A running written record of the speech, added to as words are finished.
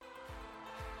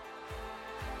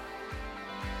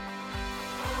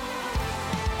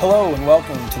Hello and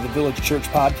welcome to the Village Church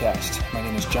Podcast. My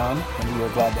name is John, and we are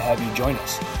glad to have you join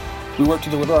us. We work to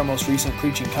deliver our most recent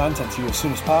preaching content to you as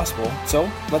soon as possible, so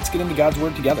let's get into God's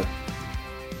Word together.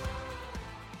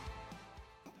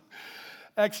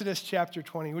 Exodus chapter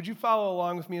 20. Would you follow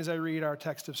along with me as I read our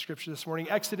text of Scripture this morning?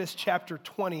 Exodus chapter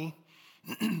 20,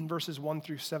 verses 1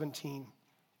 through 17.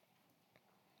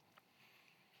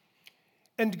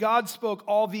 And God spoke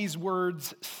all these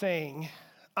words, saying,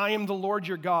 I am the Lord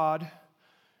your God,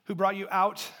 who brought you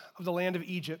out of the land of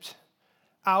Egypt,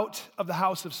 out of the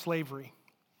house of slavery.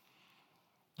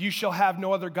 You shall have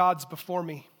no other gods before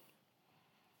me.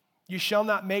 You shall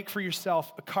not make for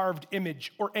yourself a carved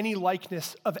image or any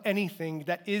likeness of anything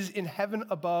that is in heaven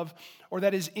above, or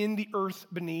that is in the earth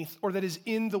beneath, or that is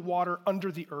in the water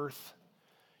under the earth.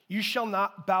 You shall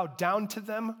not bow down to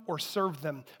them or serve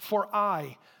them, for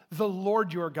I, the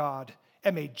Lord your God,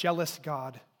 am a jealous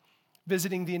God,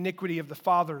 visiting the iniquity of the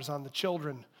fathers on the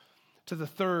children, to the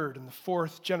third and the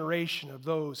fourth generation of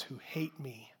those who hate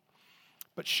me,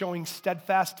 but showing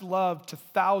steadfast love to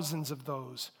thousands of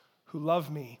those who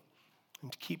love me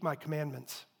and keep my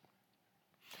commandments.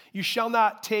 You shall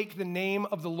not take the name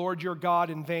of the Lord your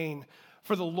God in vain,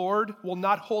 for the Lord will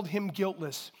not hold him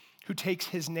guiltless who takes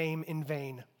his name in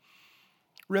vain.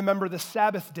 Remember the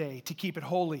Sabbath day to keep it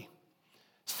holy.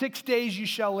 6 days you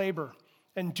shall labor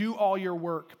and do all your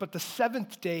work, but the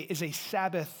seventh day is a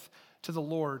Sabbath to the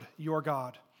Lord your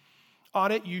God.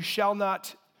 On it you shall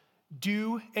not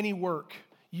do any work,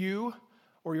 you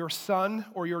or your son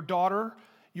or your daughter,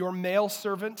 your male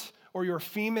servant or your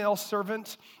female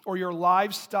servant, or your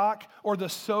livestock, or the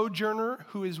sojourner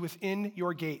who is within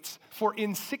your gates. For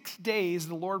in 6 days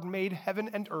the Lord made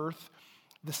heaven and earth,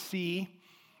 the sea,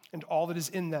 and all that is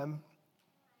in them,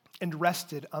 and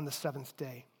rested on the seventh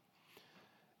day.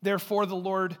 Therefore the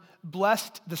Lord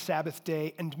blessed the Sabbath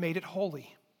day and made it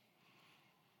holy.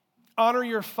 Honor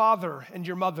your father and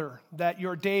your mother, that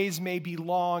your days may be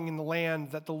long in the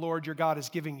land that the Lord your God is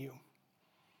giving you.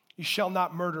 You shall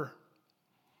not murder.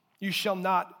 You shall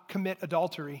not commit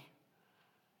adultery.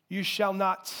 You shall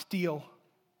not steal.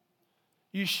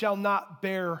 You shall not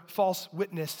bear false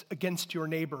witness against your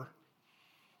neighbor.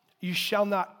 You shall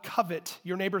not covet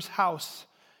your neighbor's house.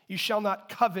 You shall not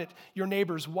covet your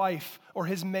neighbor's wife, or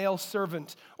his male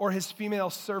servant, or his female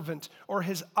servant, or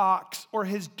his ox, or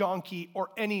his donkey, or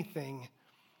anything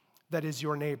that is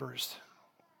your neighbor's.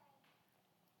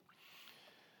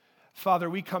 Father,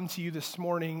 we come to you this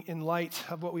morning in light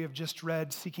of what we have just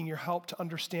read, seeking your help to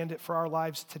understand it for our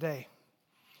lives today.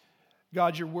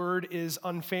 God, your word is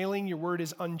unfailing. Your word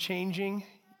is unchanging.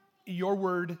 Your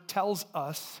word tells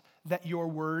us that your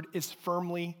word is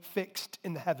firmly fixed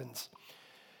in the heavens.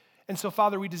 And so,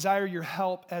 Father, we desire your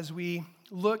help as we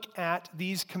look at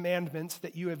these commandments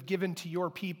that you have given to your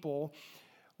people.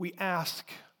 We ask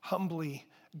humbly,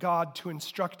 God, to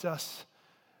instruct us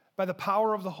by the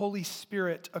power of the Holy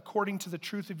Spirit according to the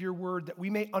truth of your word, that we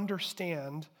may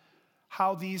understand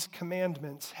how these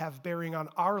commandments have bearing on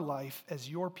our life as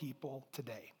your people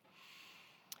today.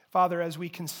 Father, as we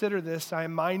consider this, I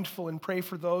am mindful and pray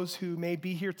for those who may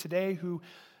be here today who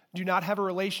do not have a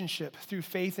relationship through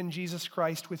faith in Jesus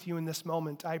Christ with you in this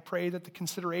moment. I pray that the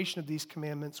consideration of these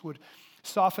commandments would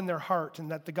soften their heart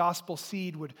and that the gospel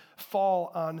seed would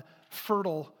fall on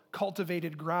fertile,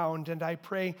 cultivated ground. And I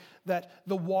pray that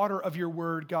the water of your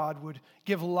word, God, would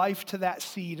give life to that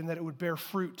seed and that it would bear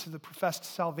fruit to the professed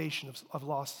salvation of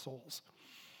lost souls.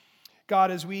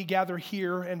 God, as we gather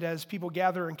here and as people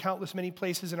gather in countless many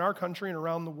places in our country and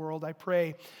around the world, I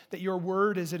pray that your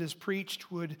word, as it is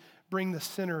preached, would bring the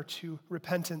sinner to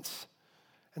repentance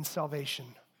and salvation.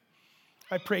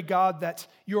 I pray, God, that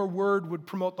your word would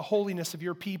promote the holiness of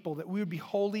your people, that we would be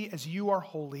holy as you are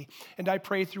holy. And I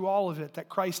pray through all of it that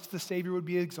Christ the Savior would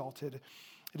be exalted.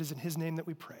 It is in his name that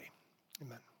we pray.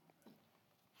 Amen.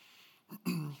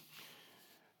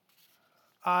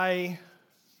 I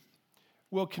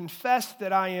will confess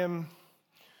that I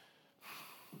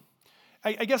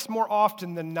guess more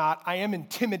often than not, I am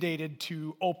intimidated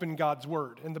to open God's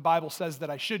word. And the Bible says that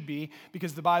I should be,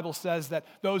 because the Bible says that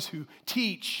those who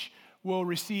teach will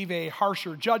receive a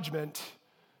harsher judgment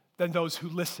than those who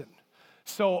listen.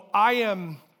 So I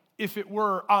am, if it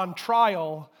were, on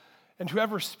trial, and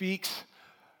whoever speaks,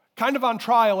 kind of on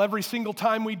trial every single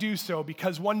time we do so,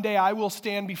 because one day I will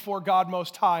stand before God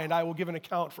Most High and I will give an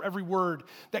account for every word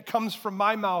that comes from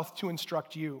my mouth to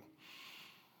instruct you.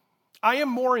 I am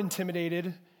more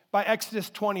intimidated by Exodus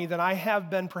 20 than I have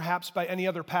been perhaps by any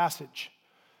other passage.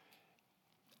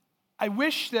 I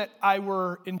wish that I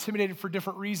were intimidated for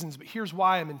different reasons, but here's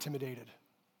why I'm intimidated.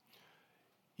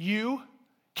 You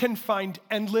can find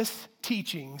endless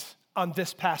teachings on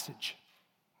this passage.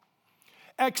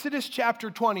 Exodus chapter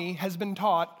 20 has been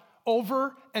taught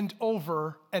over and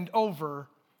over and over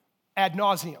ad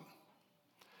nauseum.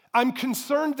 I'm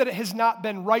concerned that it has not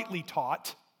been rightly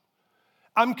taught.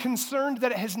 I'm concerned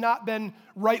that it has not been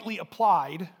rightly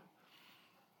applied.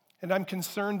 And I'm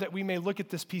concerned that we may look at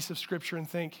this piece of scripture and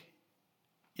think,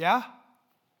 yeah,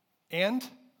 and?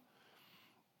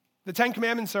 The Ten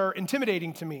Commandments are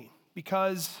intimidating to me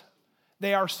because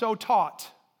they are so taught,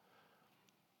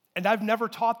 and I've never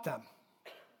taught them.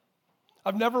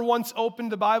 I've never once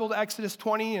opened the Bible to Exodus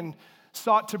 20 and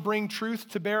sought to bring truth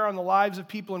to bear on the lives of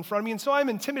people in front of me, and so I'm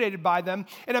intimidated by them,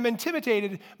 and I'm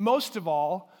intimidated most of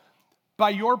all by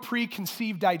your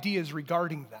preconceived ideas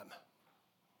regarding them.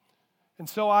 And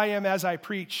so I am, as I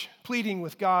preach, pleading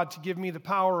with God to give me the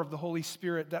power of the Holy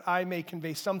Spirit that I may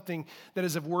convey something that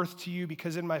is of worth to you,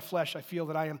 because in my flesh I feel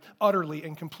that I am utterly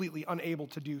and completely unable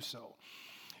to do so.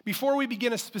 Before we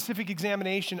begin a specific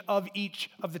examination of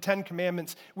each of the Ten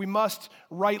Commandments, we must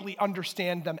rightly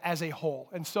understand them as a whole.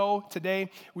 And so today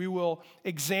we will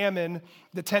examine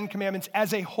the Ten Commandments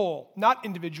as a whole, not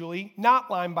individually,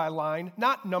 not line by line,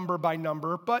 not number by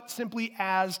number, but simply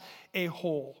as a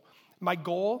whole. My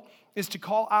goal is to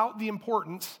call out the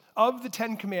importance of the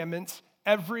Ten Commandments,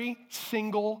 every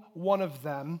single one of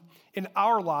them, in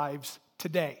our lives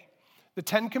today. The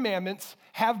Ten Commandments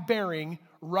have bearing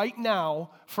right now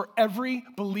for every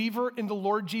believer in the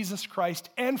Lord Jesus Christ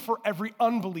and for every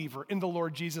unbeliever in the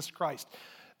Lord Jesus Christ.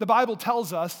 The Bible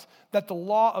tells us that the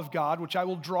law of God, which I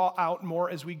will draw out more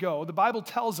as we go, the Bible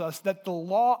tells us that the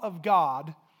law of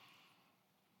God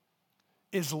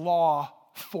is law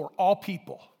for all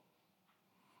people.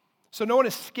 So no one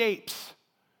escapes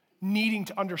needing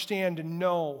to understand and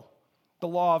know the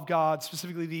law of God,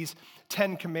 specifically these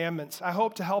 10 commandments. I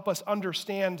hope to help us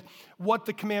understand what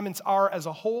the commandments are as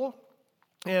a whole,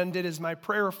 and it is my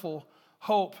prayerful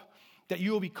hope that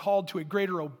you will be called to a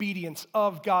greater obedience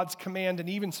of God's command, and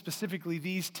even specifically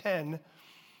these 10.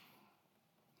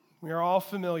 We are all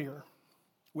familiar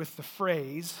with the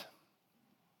phrase,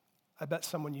 I bet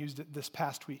someone used it this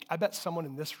past week. I bet someone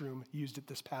in this room used it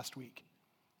this past week.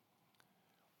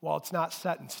 Well, it's not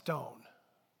set in stone.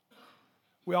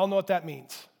 We all know what that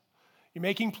means. You're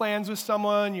making plans with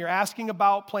someone, you're asking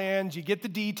about plans, you get the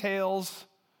details.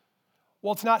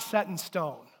 Well, it's not set in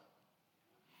stone.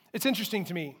 It's interesting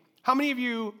to me. How many of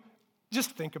you,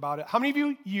 just think about it, how many of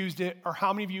you used it or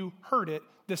how many of you heard it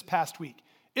this past week?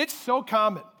 It's so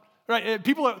common, right?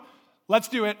 Let's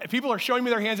do it. People are showing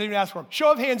me their hands, I didn't even ask for them.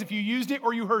 Show of hands if you used it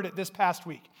or you heard it this past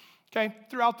week. Okay,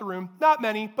 throughout the room, not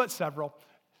many, but several.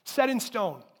 Set in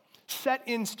stone. Set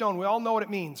in stone. We all know what it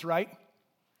means, right?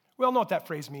 We all know what that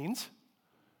phrase means.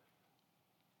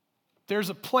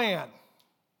 There's a plan,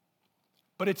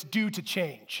 but it's due to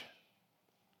change.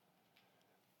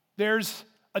 There's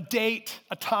a date,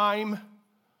 a time,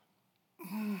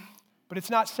 but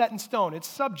it's not set in stone. It's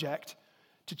subject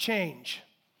to change.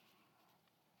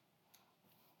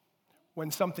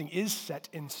 When something is set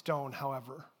in stone,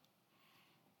 however,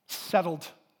 settled,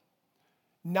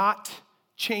 not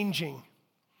changing.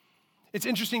 It's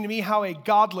interesting to me how a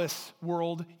godless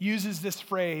world uses this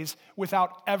phrase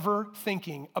without ever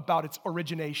thinking about its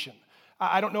origination.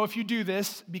 I don't know if you do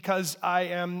this. Because I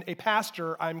am a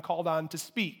pastor, I'm called on to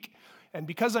speak. And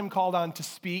because I'm called on to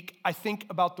speak, I think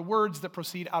about the words that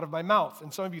proceed out of my mouth.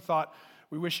 And some of you thought,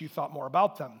 we wish you thought more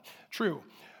about them. True.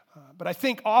 But I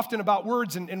think often about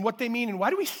words and what they mean, and why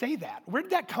do we say that? Where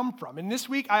did that come from? And this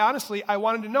week, I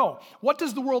wanted to know, what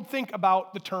does the world think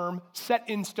about the term set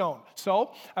in stone?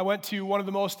 So I went to one of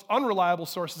the most unreliable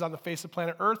sources on the face of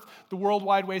planet Earth, the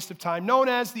worldwide waste of time, known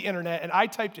as the internet, and I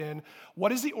typed in,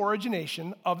 what is the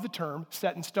origination of the term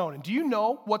set in stone? And do you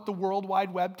know what the World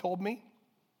Wide Web told me?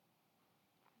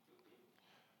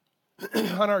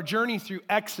 On our journey through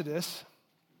Exodus,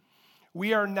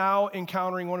 we are now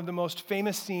encountering one of the most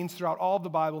famous scenes throughout all of the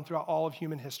Bible and throughout all of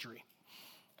human history.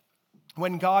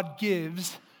 When God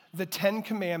gives the 10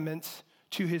 commandments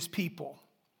to his people.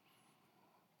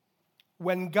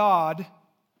 When God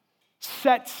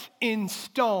sets in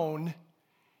stone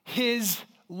his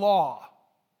law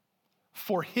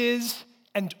for his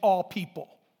and all people.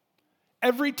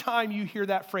 Every time you hear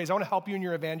that phrase, I want to help you in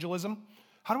your evangelism.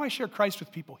 How do I share Christ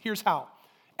with people? Here's how.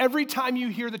 Every time you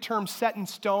hear the term set in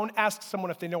stone, ask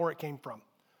someone if they know where it came from.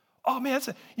 Oh man,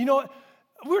 you know what?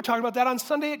 We were talking about that on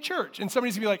Sunday at church. And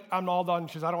somebody's gonna be like, I'm all done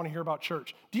because I don't want to hear about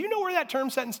church. Do you know where that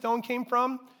term set in stone came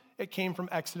from? It came from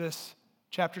Exodus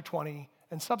chapter 20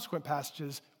 and subsequent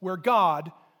passages where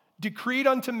God decreed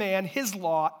unto man his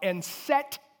law and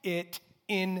set it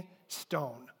in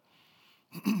stone.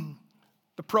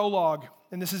 The prologue,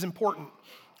 and this is important,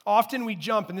 Often we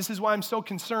jump, and this is why I'm so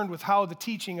concerned with how the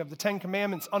teaching of the Ten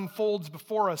Commandments unfolds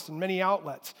before us in many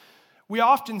outlets. We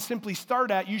often simply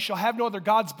start at, you shall have no other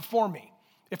gods before me.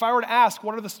 If I were to ask,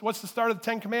 what's the start of the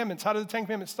Ten Commandments? How do the Ten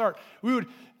Commandments start? We would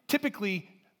typically,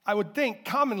 I would think,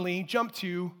 commonly jump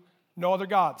to no other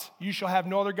gods. You shall have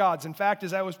no other gods. In fact,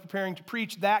 as I was preparing to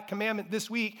preach that commandment this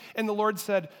week, and the Lord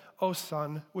said, oh,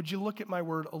 son, would you look at my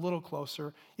word a little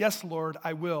closer? Yes, Lord,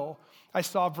 I will. I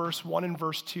saw verse 1 and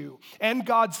verse 2. And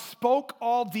God spoke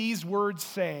all these words,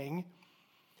 saying,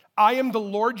 I am the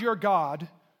Lord your God,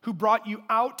 who brought you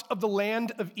out of the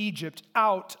land of Egypt,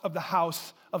 out of the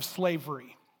house of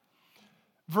slavery.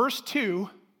 Verse 2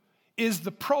 is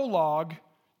the prologue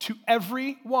to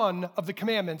every one of the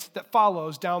commandments that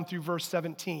follows down through verse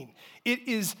 17. It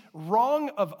is wrong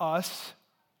of us,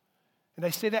 and I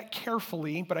say that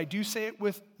carefully, but I do say it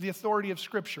with the authority of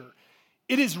Scripture.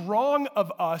 It is wrong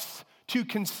of us to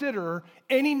consider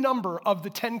any number of the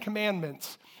Ten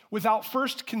Commandments without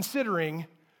first considering,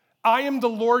 I am the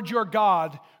Lord your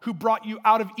God who brought you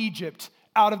out of Egypt,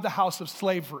 out of the house of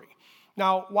slavery.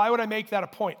 Now, why would I make that a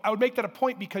point? I would make that a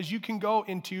point because you can go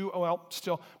into, well,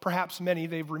 still perhaps many,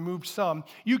 they've removed some.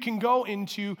 You can go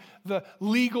into the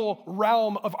legal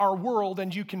realm of our world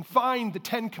and you can find the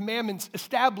Ten Commandments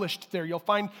established there. You'll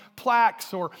find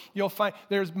plaques or you'll find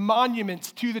there's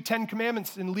monuments to the Ten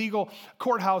Commandments in legal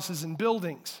courthouses and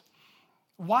buildings.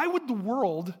 Why would the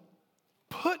world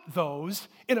put those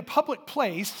in a public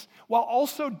place while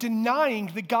also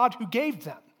denying the God who gave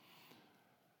them?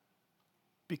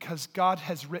 Because God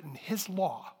has written his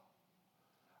law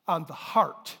on the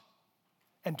heart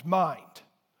and mind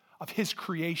of his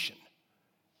creation,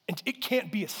 and it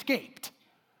can't be escaped.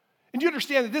 And you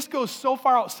understand that this goes so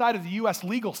far outside of the U.S.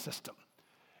 legal system.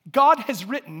 God has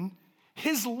written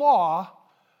his law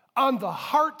on the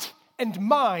heart and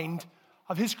mind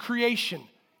of his creation,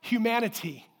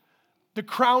 humanity, the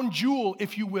crown jewel,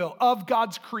 if you will, of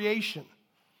God's creation.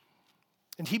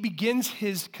 And he begins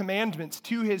his commandments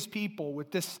to his people with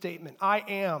this statement, I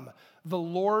am the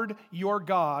Lord your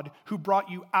God who brought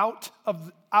you out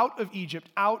of Egypt,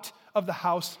 out of the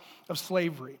house of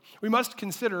slavery. We must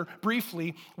consider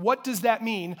briefly, what does that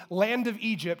mean, land of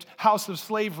Egypt, house of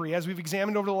slavery? As we've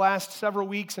examined over the last several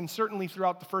weeks and certainly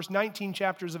throughout the first 19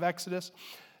 chapters of Exodus,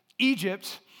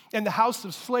 Egypt and the house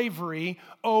of slavery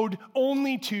owed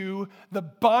only to the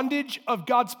bondage of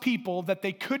God's people that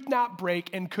they could not break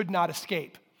and could not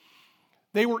escape.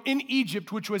 They were in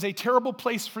Egypt, which was a terrible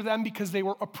place for them because they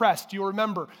were oppressed. You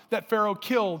remember that Pharaoh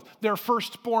killed their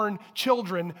firstborn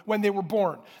children when they were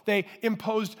born. They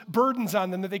imposed burdens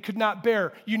on them that they could not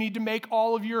bear. You need to make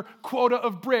all of your quota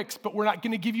of bricks, but we're not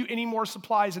going to give you any more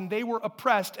supplies. And they were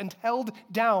oppressed and held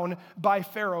down by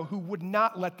Pharaoh, who would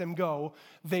not let them go.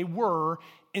 They were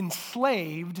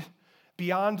enslaved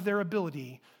beyond their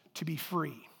ability to be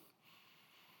free.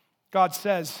 God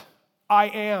says, I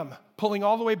am, pulling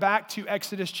all the way back to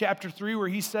Exodus chapter 3, where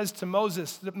he says to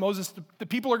Moses, the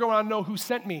people are going to know who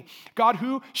sent me. God,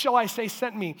 who shall I say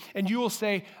sent me? And you will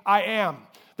say, I am.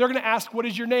 They're going to ask, what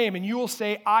is your name? And you will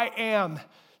say, I am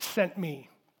sent me.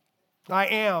 I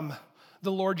am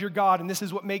the Lord your God. And this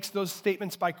is what makes those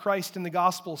statements by Christ in the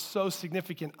gospel so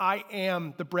significant. I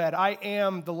am the bread. I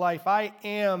am the life. I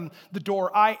am the door.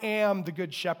 I am the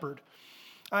good shepherd.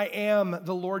 I am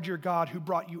the Lord your God who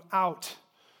brought you out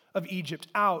of Egypt,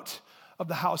 out of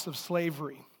the house of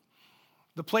slavery.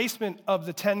 The placement of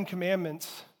the Ten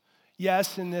Commandments,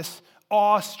 yes, in this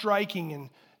awe-striking and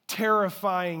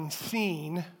terrifying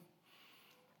scene,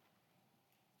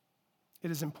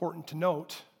 it is important to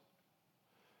note,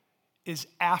 is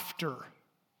after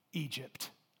Egypt.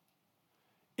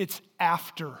 It's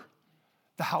after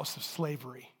the house of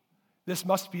slavery. This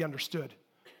must be understood.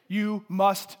 You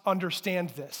must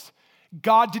understand this.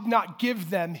 God did not give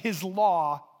them his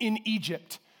law in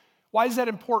Egypt. Why is that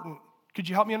important? Could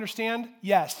you help me understand?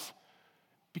 Yes,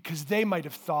 because they might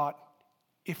have thought,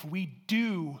 if we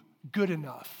do good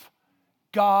enough,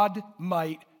 God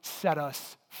might set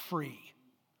us free.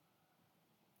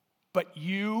 But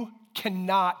you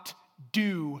cannot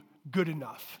do good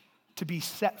enough to be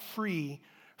set free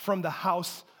from the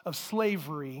house of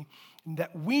slavery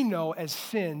that we know as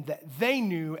sin, that they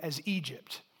knew as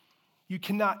Egypt. You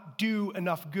cannot do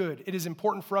enough good. It is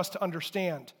important for us to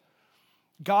understand.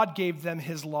 God gave them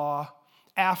his law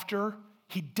after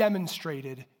he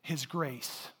demonstrated his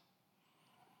grace.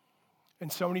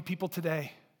 And so many people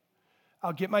today,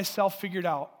 I'll get myself figured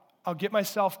out. I'll get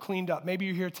myself cleaned up. Maybe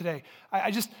you're here today. I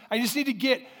just need to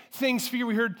get things figured.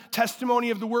 We heard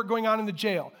testimony of the work going on in the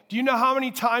jail. Do you know how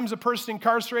many times a person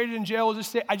incarcerated in jail will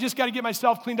just say, I just got to get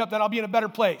myself cleaned up, then I'll be in a better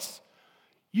place?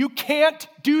 You can't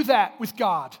do that with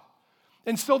God.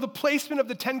 And so the placement of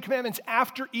the Ten Commandments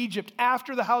after Egypt,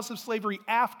 after the house of slavery,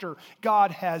 after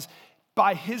God has,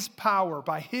 by his power,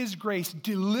 by his grace,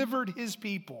 delivered his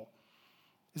people,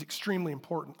 is extremely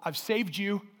important. I've saved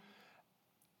you.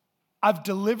 I've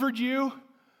delivered you.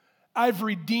 I've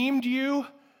redeemed you.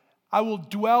 I will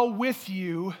dwell with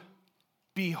you.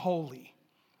 Be holy.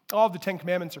 All of the Ten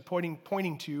Commandments are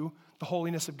pointing to the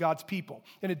holiness of God's people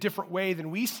in a different way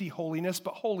than we see holiness,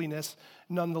 but holiness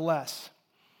nonetheless.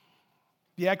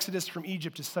 The Exodus from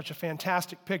Egypt is such a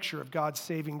fantastic picture of God's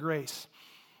saving grace.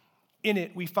 In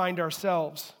it, we find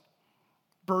ourselves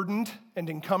burdened and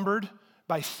encumbered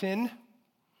by sin.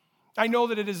 I know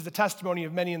that it is the testimony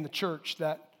of many in the church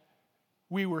that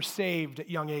we were saved at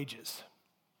young ages.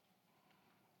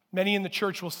 Many in the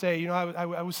church will say, I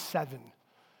was 7.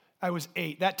 I was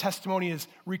 8. That testimony is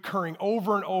recurring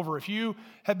over and over. If you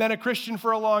have been a Christian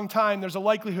for a long time, there's a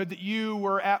likelihood that you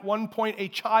were at one point a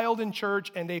child in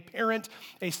church and a parent,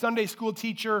 a Sunday school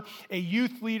teacher, a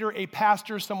youth leader, a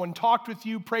pastor. Someone talked with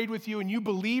you, prayed with you, and you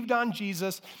believed on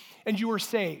Jesus, and you were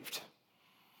saved.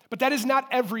 But that is not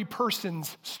every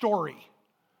person's story.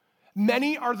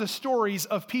 Many are the stories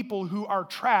of people who are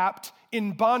trapped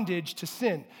in bondage to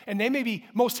sin. And they may be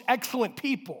most excellent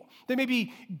people. They may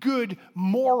be good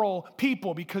moral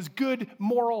people, because good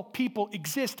moral people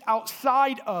exist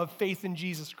outside of faith in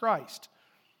Jesus Christ.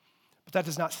 But that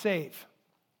does not save.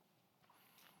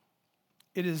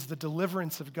 It is the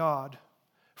deliverance of God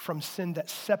from sin that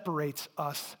separates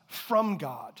us from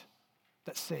God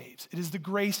that saves. It is the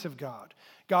grace of God.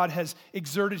 God has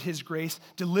exerted his grace,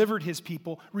 delivered his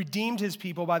people, redeemed his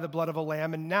people by the blood of a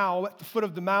lamb, and now at the foot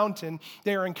of the mountain,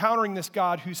 they are encountering this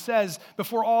God who says,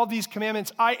 before all these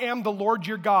commandments, I am the Lord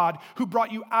your God who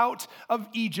brought you out of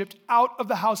Egypt, out of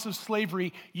the house of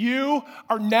slavery. You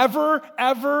are never,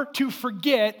 ever to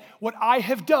forget what I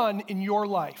have done in your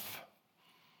life.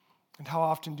 And how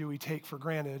often do we take for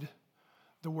granted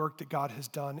the work that God has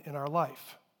done in our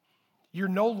life? You're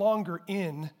no longer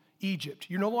in Egypt.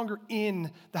 You're no longer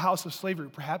in the house of slavery.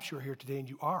 Perhaps you're here today and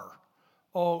you are.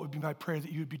 Oh, it would be my prayer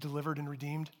that you would be delivered and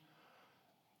redeemed.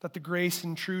 That the grace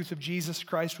and truth of Jesus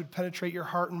Christ would penetrate your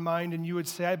heart and mind, and you would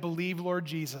say, I believe, Lord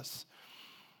Jesus,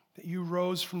 that you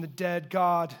rose from the dead,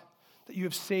 God, that you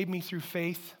have saved me through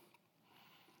faith.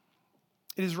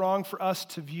 It is wrong for us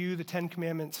to view the Ten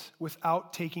Commandments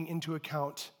without taking into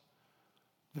account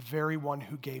the very one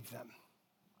who gave them.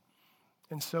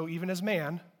 And so even as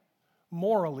man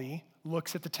morally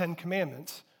looks at the Ten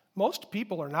Commandments, most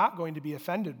people are not going to be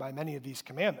offended by many of these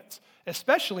commandments,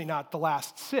 especially not the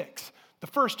last 6. The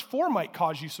first 4 might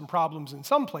cause you some problems in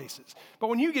some places. But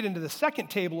when you get into the second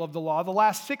table of the law, the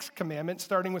last 6 commandments,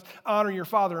 starting with honor your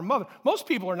father and mother, most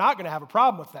people are not going to have a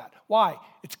problem with that. Why?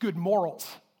 It's good morals.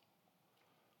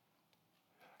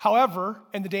 However,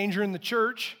 and the danger in the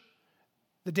church,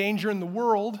 the danger in the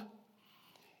world,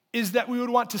 is that we would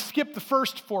want to skip the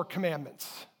first 4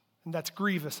 commandments. And that's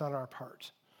grievous on our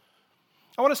part.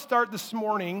 I want to start this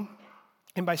morning,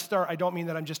 and by start, I don't mean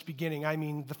that I'm just beginning. I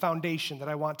mean the foundation that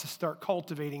I want to start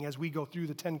cultivating as we go through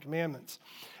the 10 Commandments.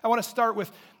 I want to start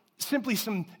with simply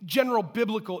some general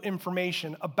biblical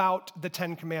information about the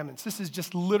 10 Commandments. This is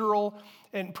just literal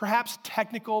and perhaps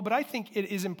technical, but I think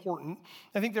it is important.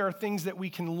 I think there are things that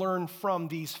we can learn from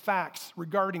these facts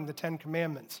regarding the 10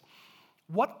 Commandments.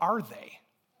 What are they?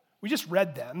 We just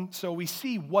read them, so we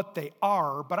see what they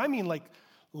are, but I mean like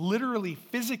literally,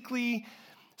 physically,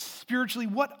 spiritually,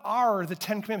 what are the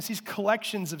 10 Commandments? These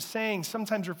collections of sayings,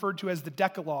 sometimes referred to as the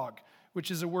Decalogue,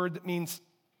 which is a word that means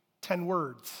 10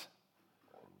 words.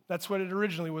 That's what it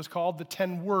originally was called, the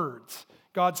 10 words.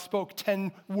 God spoke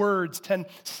 10 words, 10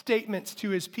 statements to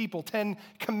his people, 10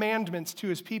 commandments to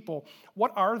his people.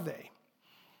 What are they?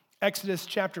 Exodus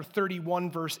chapter 31,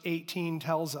 verse 18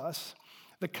 tells us,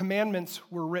 the commandments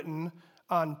were written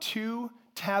on 2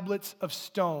 tablets of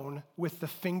stone with the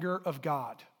finger of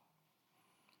God.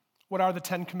 What are the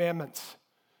 10 Commandments?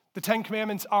 The 10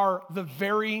 Commandments are the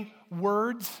very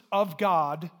words of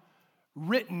God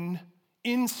written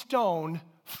in stone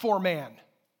for man.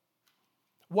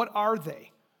 What are they?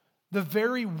 The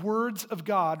very words of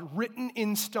God written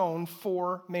in stone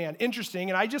for man. Interesting,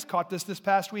 and I just caught this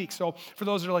past week. So for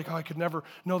those that are like, I could never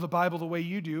know the Bible the way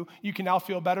you do, you can now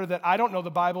feel better that I don't know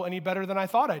the Bible any better than I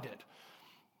thought I did.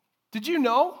 Did you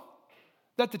know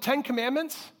that the 10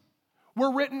 Commandments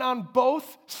were written on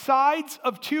both sides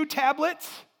of 2 tablets?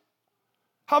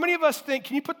 How many of us think,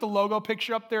 can you put the logo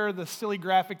picture up there, the silly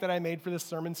graphic that I made for this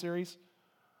sermon series?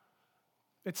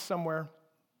 It's somewhere.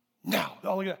 Now,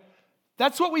 oh, look at that.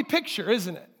 That's what we picture,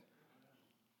 isn't it?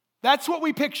 That's what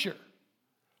we picture.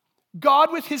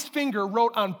 God with his finger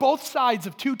wrote on both sides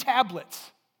of 2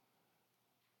 tablets.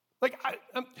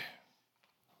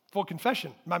 Full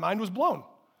confession, my mind was blown.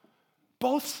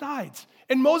 Both sides.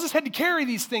 And Moses had to carry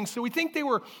these things, so we think they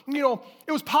were,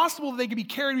 it was possible that they could be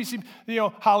carried. We see,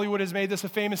 Hollywood has made this a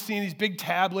famous scene, these big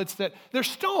tablets that they're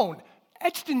stone,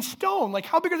 etched in stone. Like,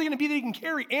 how big are they going to be that you can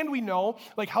carry? And we know,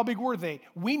 how big were they?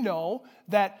 We know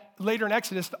that later in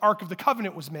Exodus, the Ark of the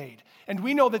Covenant was made. And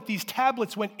we know that these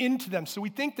tablets went into them, so we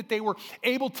think that they were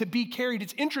able to be carried.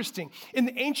 It's interesting. In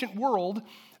the ancient world,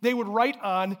 they would write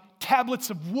on tablets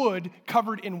of wood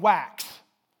covered in wax.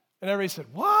 And everybody said,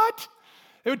 what?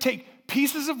 They would take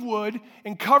pieces of wood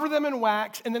and cover them in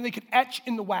wax, and then they could etch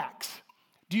in the wax.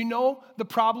 Do you know the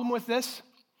problem with this?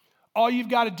 All you've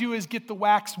got to do is get the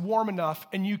wax warm enough,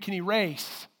 and you can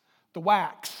erase the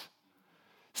wax.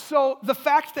 So the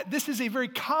fact that this is a very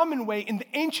common way in the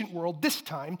ancient world, this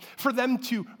time, for them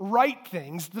to write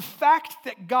things, the fact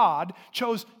that God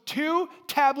chose 2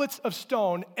 tablets of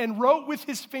stone and wrote with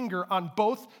his finger on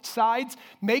both sides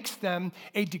makes them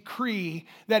a decree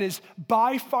that is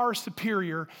by far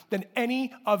superior than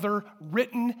any other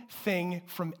written thing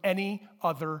from any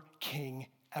other king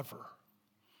ever.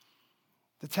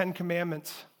 The 10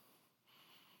 Commandments,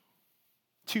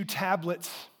 2 tablets.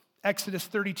 Exodus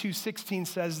 32:16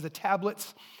 says the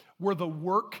tablets were the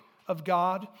work of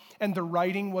God, and the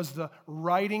writing was the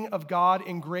writing of God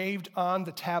engraved on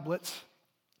the tablets.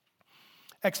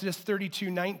 Exodus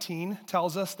 32:19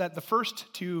 tells us that the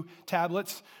first 2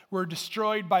 tablets were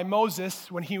destroyed by Moses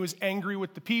when he was angry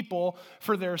with the people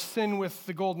for their sin with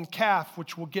the golden calf,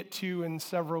 which we'll get to in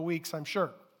several weeks, I'm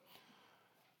sure.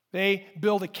 They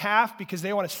build a calf because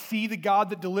they want to see the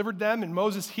God that delivered them, and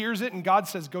Moses hears it, and God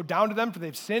says, go down to them, for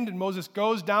they've sinned, and Moses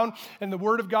goes down, and the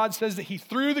word of God says that he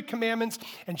threw the commandments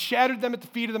and shattered them at the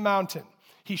feet of the mountain.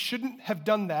 He shouldn't have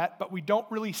done that, but we don't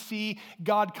really see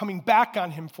God coming back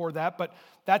on him for that, but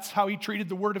that's how he treated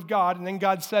the word of God, and then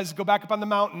God says, go back up on the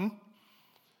mountain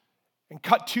and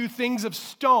cut 2 things of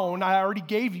stone I already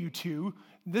gave you 2.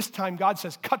 This time God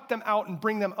says, cut them out and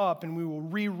bring them up, and we will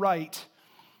rewrite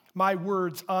my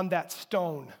words on that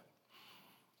stone.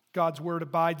 God's word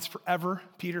abides forever,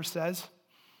 Peter says.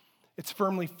 It's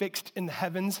firmly fixed in the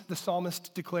heavens, the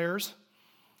psalmist declares.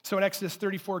 So in Exodus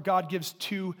 34, God gives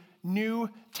 2 new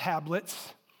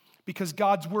tablets because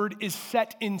God's word is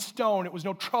set in stone. It was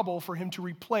no trouble for him to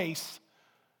replace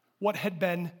what had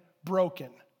been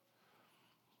broken.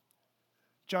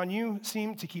 John, you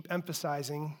seem to keep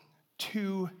emphasizing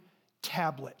 2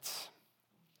 tablets.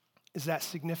 Is that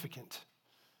significant?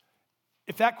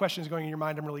 If that question is going in your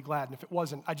mind, I'm really glad. And if it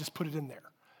wasn't, I just put it in there.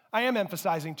 I am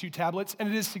emphasizing 2 tablets, and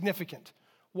it is significant.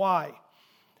 Why?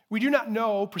 We do not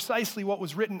know precisely what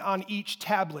was written on each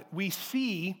tablet. We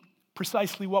see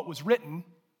precisely what was written,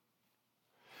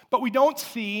 but we don't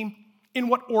see in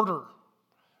what order.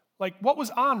 Like, what was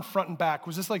on front and back?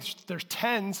 Was this like, there's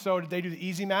 10, so did they do the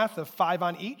easy math of 5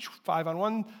 on each, 5 on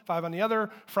one, 5 on the other,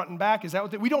 front and back? Is that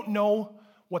what we don't know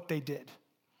what they did.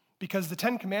 Because the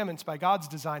 10 Commandments, by God's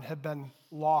design, have been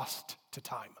lost to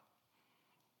time.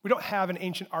 We don't have an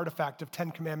ancient artifact of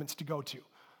 10 Commandments to go to.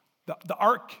 The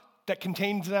ark that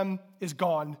contains them is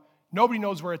gone. Nobody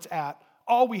knows where it's at.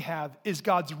 All we have is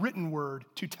God's written word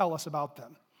to tell us about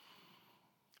them.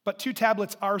 But 2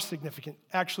 tablets are significant,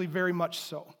 actually very much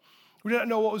so. We do not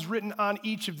know what was written on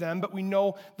each of them, but we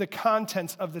know the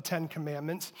contents of the 10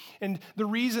 Commandments. And the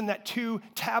reason that 2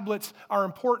 tablets are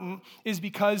important is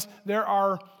because there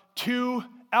are 2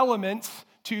 elements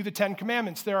to the 10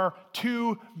 Commandments. There are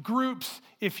 2 groups,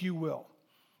 if you will,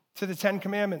 to the 10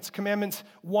 Commandments. Commandments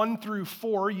 1 through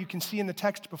 4, you can see in the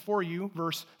text before you,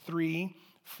 verse 3,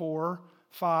 4,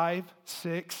 5,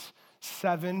 6,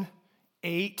 7,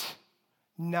 8,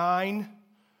 9,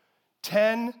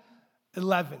 10,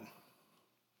 11.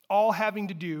 All having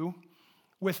to do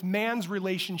with man's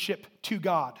relationship to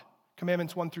God.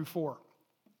 Commandments 1 through 4.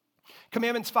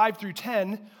 Commandments 5 through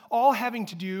 10, all having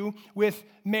to do with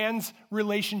man's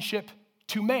relationship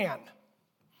to man.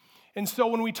 And so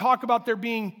when we talk about there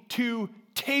being 2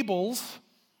 tables,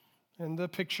 in the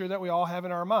picture that we all have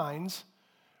in our minds,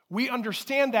 we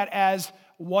understand that as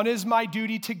one is my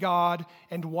duty to God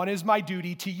and one is my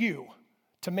duty to you,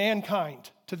 to mankind,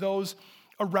 to those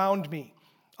around me.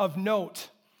 Of note,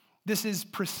 this is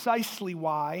precisely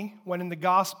why, when in the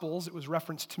Gospels, it was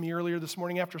referenced to me earlier this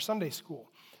morning after Sunday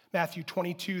school, Matthew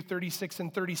 22, 36,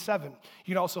 and 37.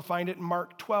 You can also find it in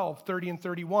Mark 12, 30, and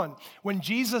 31. When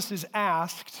Jesus is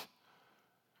asked,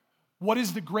 what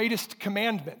is the greatest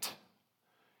commandment?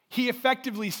 He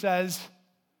effectively says,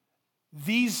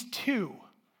 these 2,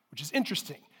 which is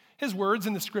interesting. His words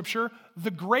in the scripture,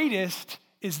 the greatest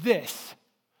is this: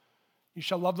 you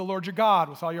shall love the Lord your God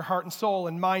with all your heart and soul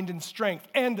and mind and strength.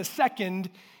 And the second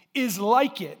is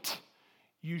like it.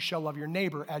 You shall love your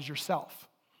neighbor as yourself.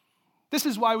 This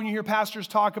is why when you hear pastors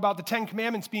talk about the 10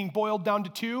 commandments being boiled down to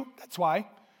 2, that's why.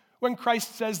 When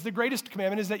Christ says the greatest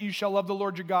commandment is that you shall love the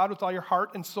Lord your God with all your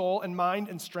heart and soul and mind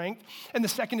and strength. And the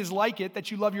second is like it,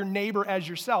 that you love your neighbor as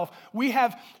yourself. We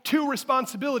have 2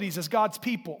 responsibilities as God's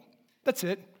people. That's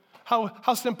it.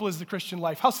 How simple is the Christian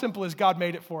life? How simple has God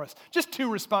made it for us? Just 2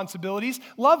 responsibilities.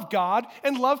 Love God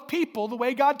and love people the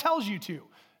way God tells you to.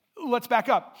 Let's back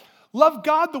up. Love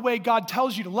God the way God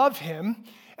tells you to love him,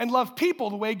 and love people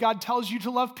the way God tells you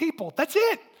to love people. That's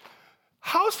it.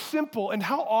 How simple and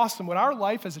how awesome would our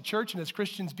life as a church and as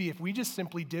Christians be if we just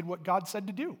simply did what God said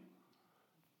to do?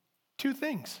 2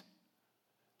 things.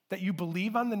 That you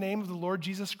believe on the name of the Lord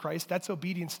Jesus Christ, that's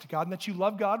obedience to God, and that you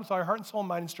love God with all your heart and soul,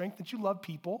 mind, and strength, that you love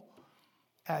people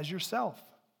as yourself.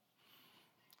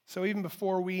 So even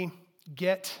before we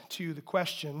get to the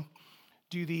question,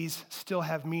 do these still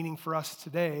have meaning for us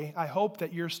today? I hope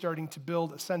that you're starting to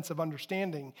build a sense of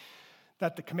understanding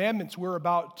that the commandments we're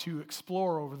about to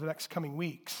explore over the next coming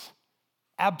weeks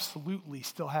absolutely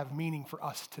still have meaning for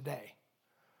us today.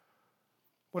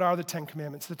 What are the 10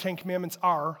 commandments? The 10 commandments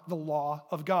are the law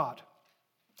of God.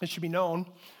 It should be known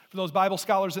for those Bible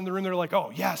scholars in the room that are like,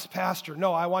 oh, yes, Pastor.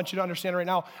 No, I want you to understand right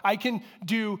now, I can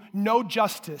do no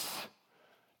justice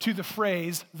to the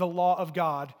phrase, the law of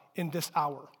God, in this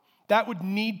hour. That would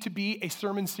need to be a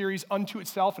sermon series unto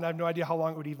itself, and I have no idea how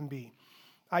long it would even be.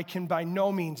 I can by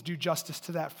no means do justice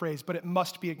to that phrase, but it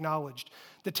must be acknowledged.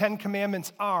 The 10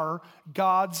 commandments are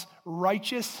God's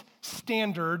righteous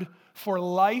standard for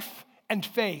life and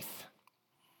faith.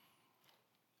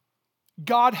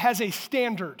 God has a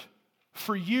standard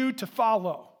for you to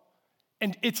follow,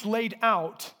 and it's laid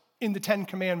out in the 10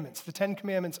 commandments. The 10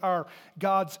 commandments are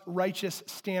God's righteous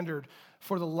standard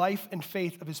for the life and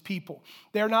faith of his people.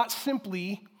 They're not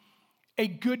simply a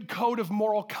good code of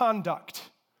moral conduct.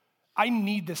 I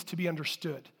need this to be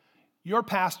understood. Your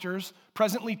pastors,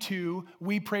 presently 2,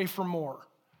 we pray for more,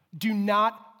 do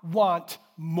not want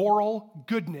moral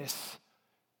goodness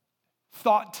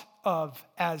thought of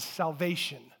as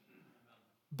salvation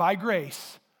by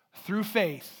grace through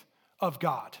faith of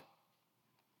God.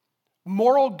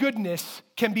 Moral goodness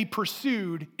can be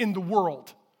pursued in the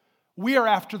world. We are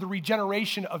after the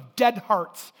regeneration of dead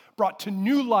hearts brought to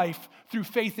new life through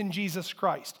faith in Jesus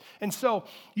Christ. And so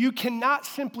you cannot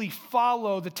simply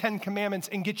follow the 10 commandments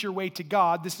and get your way to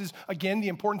God. This is, again, the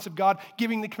importance of God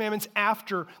giving the commandments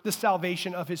after the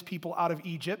salvation of his people out of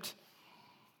Egypt.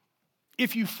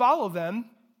 If you follow them,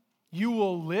 you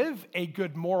will live a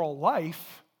good moral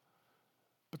life.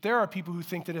 But there are people who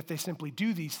think that if they simply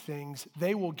do these things,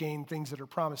 they will gain things that are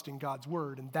promised in God's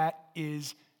word, and that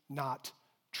is not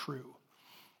true.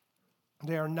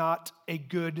 They are not a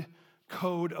good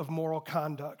code of moral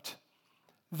conduct.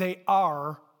 They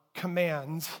are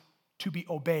commands to be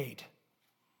obeyed.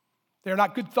 They're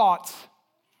not good thoughts.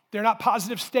 They're not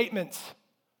positive statements.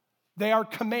 They are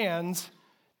commands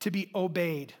to be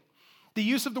obeyed. The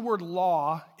use of the word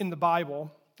law in the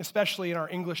Bible, especially in our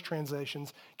English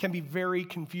translations, can be very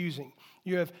confusing.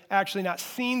 You have actually not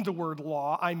seen the word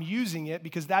law. I'm using it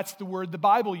because that's the word the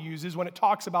Bible uses when it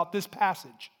talks about this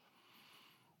passage.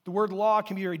 The word law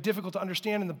can be very difficult to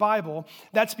understand in the Bible.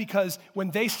 That's because when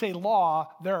they say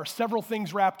law, there are several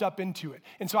things wrapped up into it.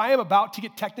 And so I am about to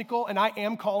get technical, and I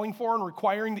am calling for and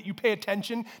requiring that you pay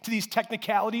attention to these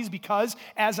technicalities because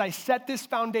as I set this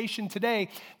foundation today,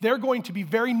 they're going to be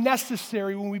very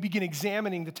necessary when we begin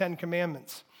examining the 10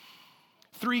 Commandments.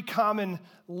 3 common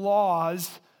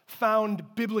laws found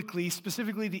biblically,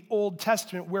 specifically the Old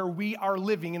Testament, where we are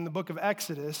living in the book of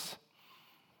Exodus,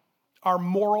 are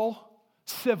moral,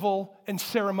 civil, and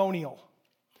ceremonial.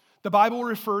 The Bible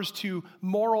refers to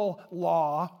moral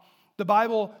law. The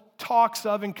Bible talks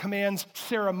of and commands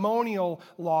ceremonial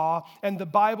law, and the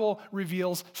Bible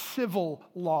reveals civil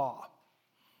law.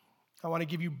 I want to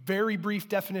give you very brief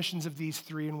definitions of these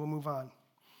 3, and we'll move on.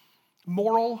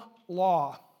 Moral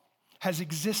law has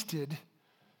existed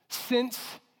since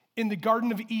in the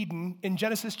Garden of Eden, in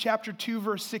Genesis chapter 2,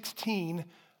 verse 16,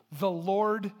 the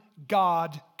Lord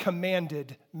God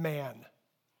commanded man.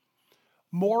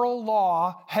 Moral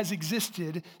law has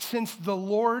existed since the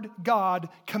Lord God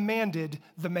commanded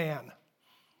the man.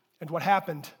 And what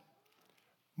happened?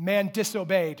 Man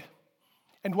disobeyed.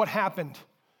 And what happened?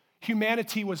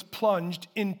 Humanity was plunged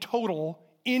in total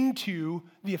into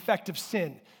the effect of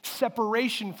sin,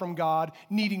 separation from God,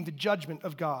 needing the judgment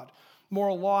of God.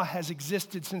 Moral law has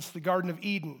existed since the Garden of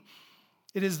Eden.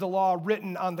 It is the law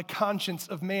written on the conscience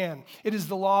of man. It is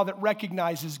the law that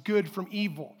recognizes good from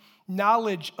evil.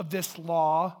 Knowledge of this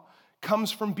law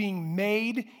comes from being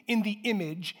made in the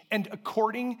image and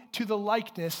according to the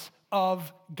likeness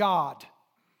of God.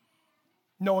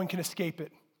 No one can escape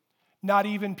it. Not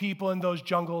even people in those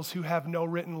jungles who have no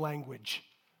written language.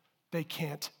 They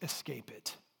can't escape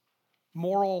it.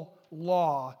 Moral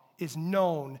law is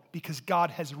known because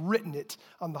God has written it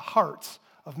on the hearts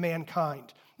of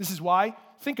mankind. This is why,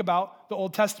 think about the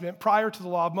Old Testament prior to the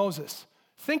law of Moses.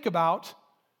 Think about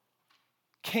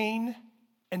Cain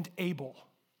and Abel.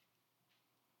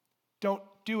 Don't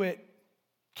do it,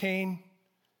 Cain.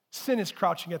 Sin is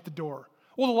crouching at the door.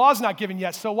 Well, the law's not given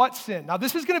yet, so what sin? Now,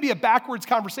 this is going to be a backwards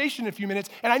conversation in a few minutes,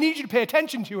 and I need you to pay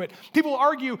attention to it. People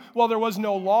argue, well, there was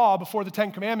no law before the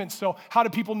Ten Commandments, so how do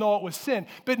people know it was sin?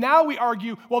 But now we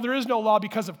argue, well, there is no law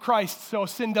because of Christ, so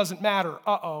sin doesn't matter.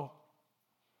 Uh-oh.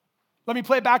 Let me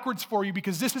play it backwards for you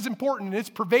because this is important and it's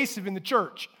pervasive in the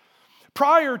church.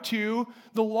 Prior to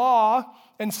the law,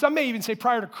 and some may even say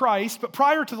prior to Christ, but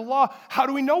prior to the law, how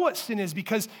do we know what sin is?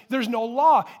 Because there's no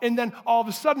law. And then all of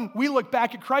a sudden, we look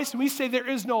back at Christ and we say there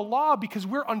is no law because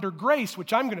we're under grace,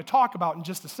 which I'm going to talk about in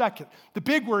just a second. The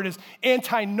big word is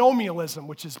antinomialism,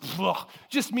 which is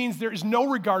just means there is no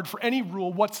regard for any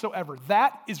rule whatsoever.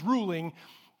 That is ruling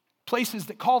places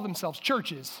that call themselves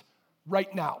churches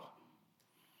right now.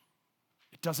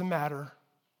 It doesn't matter.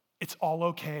 It's all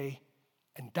okay.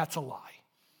 And that's a lie.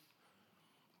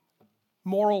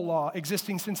 Moral law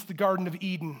existing since the Garden of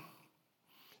Eden.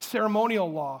 Ceremonial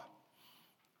law.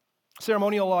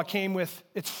 Ceremonial law came with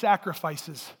its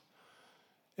sacrifices.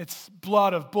 Its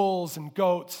blood of bulls and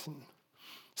goats and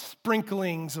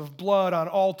sprinklings of blood on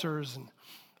altars and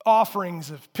offerings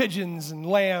of pigeons and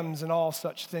lambs and all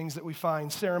such things that we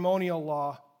find. Ceremonial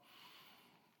law.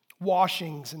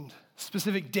 Washings and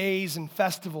specific days and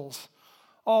festivals.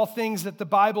 All things that the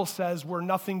Bible says were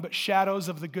nothing but shadows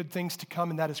of the good things to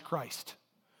come, and that is Christ.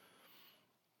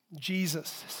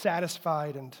 Jesus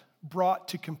satisfied and brought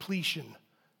to completion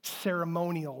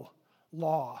ceremonial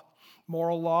law.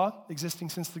 Moral law, existing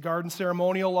since the garden.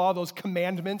 Ceremonial law, those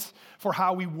commandments for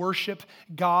how we worship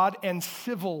God. And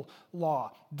civil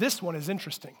law. This one is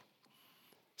interesting.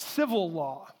 Civil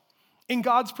law. In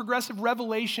God's progressive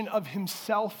revelation of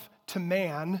himself to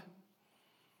man,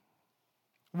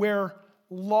 where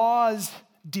laws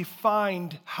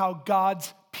defined how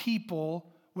God's people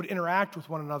would interact with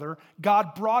one another,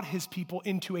 God brought his people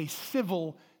into a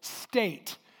civil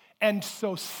state, and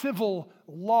so civil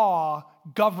law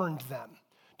governed them.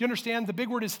 Do you understand? The big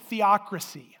word is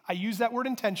theocracy. I use that word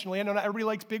intentionally. I know not everybody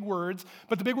likes big words,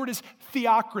 but the big word is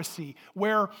theocracy,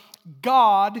 where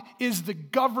God is the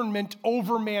government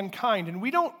over mankind. And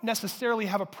we don't necessarily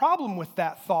have a problem with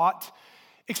that thought,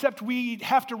 except we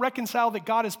have to reconcile that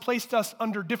God has placed us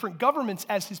under different governments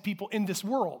as his people in this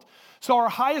world. So our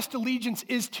highest allegiance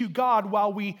is to God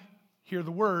while we, hear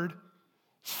the word,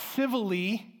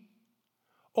 civilly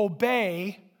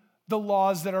obey the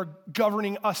laws that are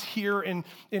governing us here in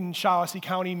Shiawassee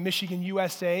County, Michigan,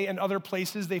 USA, and other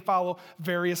places. They follow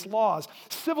various laws.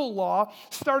 Civil law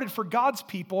started for God's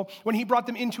people when he brought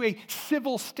them into a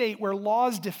civil state where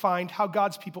laws defined how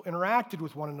God's people interacted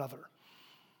with one another.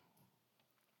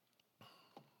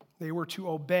 They were to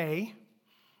obey,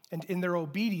 and in their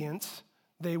obedience,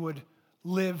 they would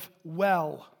live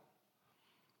well.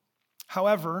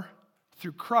 However,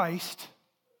 through Christ,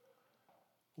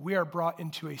 we are brought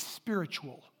into a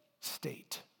spiritual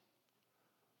state.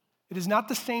 It is not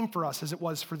the same for us as it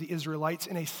was for the Israelites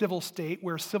in a civil state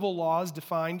where civil laws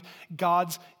defined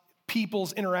God's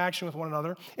people's interaction with one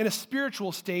another. In a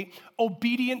spiritual state,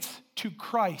 obedience to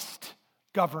Christ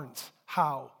governs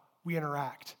how we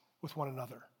interact with one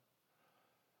another.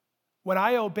 When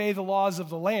I obey the laws of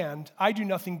the land, I do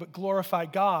nothing but glorify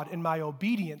God in my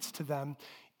obedience to them,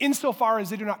 insofar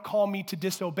as they do not call me to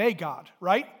disobey God,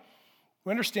 right? We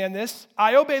understand this.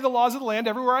 I obey the laws of the land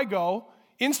everywhere I go,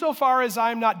 insofar as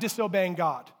I'm not disobeying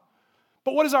God.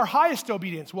 But what is our highest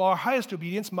obedience? Well, our highest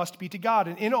obedience must be to God.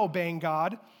 And in obeying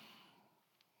God,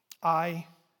 I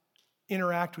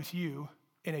interact with you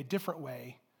in a different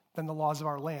way than the laws of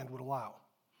our land would allow.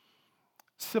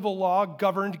 Civil law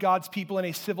governed God's people in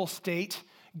a civil state.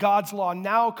 God's law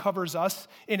now covers us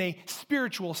in a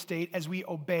spiritual state as we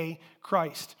obey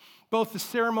Christ. Both the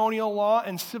ceremonial law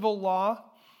and civil law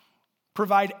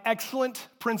provide excellent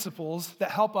principles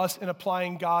that help us in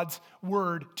applying God's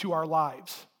word to our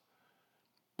lives.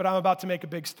 But I'm about to make a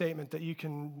big statement that you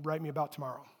can write me about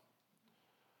tomorrow.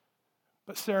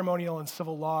 But ceremonial and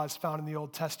civil laws found in the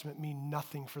Old Testament mean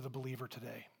nothing for the believer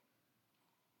today.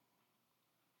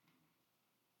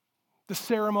 The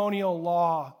ceremonial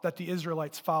law that the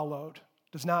Israelites followed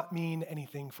does not mean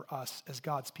anything for us as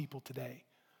God's people today.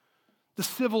 The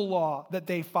civil law that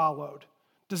they followed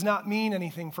does not mean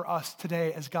anything for us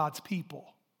today as God's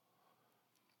people.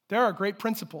 There are great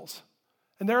principles,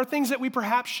 and there are things that we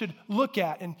perhaps should look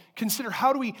at and consider,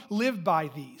 how do we live by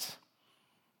these?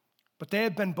 But they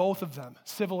have been, both of them,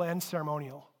 civil and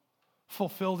ceremonial,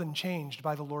 fulfilled and changed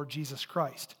by the Lord Jesus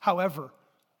Christ. However,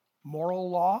 moral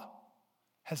law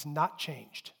has not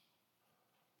changed.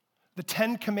 The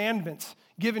 10 commandments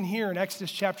given here in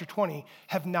Exodus chapter 20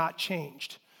 have not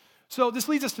changed. So this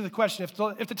leads us to the question,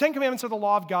 if the 10 commandments are the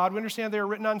law of God, we understand they are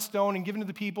written on stone and given to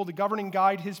the people to govern and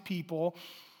guide his people.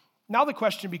 Now the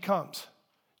question becomes,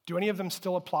 do any of them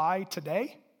still apply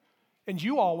today? And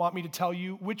you all want me to tell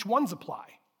you which ones apply.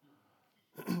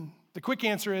 The quick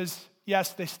answer is,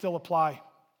 yes, they still apply.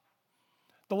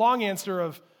 The long answer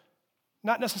of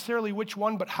not necessarily which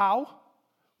one, but how,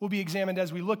 will be examined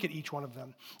as we look at each one of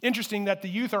them. Interesting that the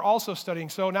youth are also studying.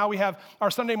 So now we have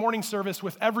our Sunday morning service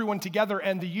with everyone together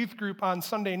and the youth group on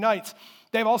Sunday nights.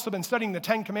 They've also been studying the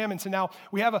 10 commandments, and now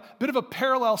we have a bit of a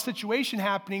parallel situation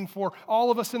happening for all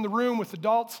of us in the room with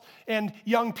adults and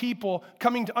young people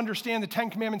coming to understand the 10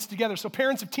 commandments together. So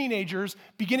parents of teenagers,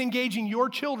 begin engaging your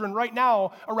children right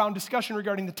now around discussion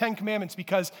regarding the 10 commandments,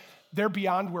 because they're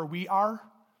beyond where we are,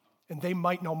 and they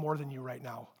might know more than you right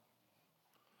now.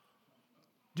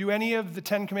 Do any of the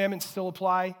 10 commandments still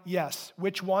apply? Yes.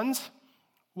 Which ones?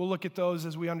 We'll look at those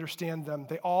as we understand them.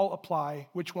 They all apply.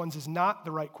 Which ones is not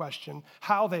the right question.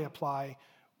 How they apply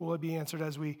will be answered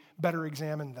as we better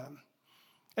examine them.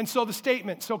 And so the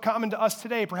statement, so common to us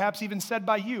today, perhaps even said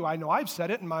by you, I know I've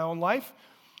said it in my own life,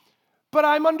 but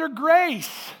I'm under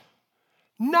grace,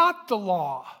 not the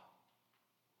law.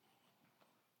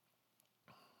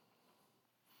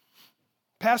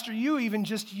 Pastor, you even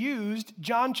just used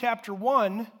John chapter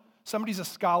 1. Somebody's a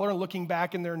scholar looking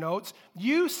back in their notes.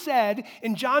 You said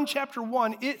in John chapter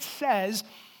 1, it says,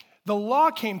 the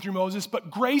law came through Moses, but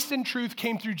grace and truth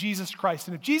came through Jesus Christ.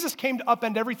 And if Jesus came to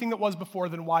upend everything that was before,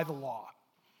 then why the law?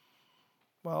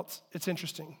 Well, it's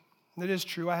interesting. It is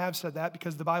true. I have said that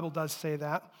because the Bible does say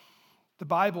that. The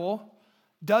Bible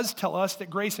does tell us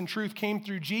that grace and truth came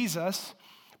through Jesus,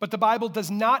 but the Bible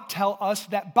does not tell us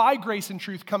that by grace and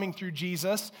truth coming through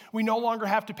Jesus, we no longer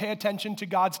have to pay attention to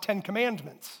God's 10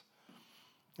 commandments.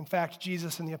 In fact,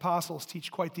 Jesus and the apostles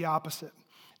teach quite the opposite.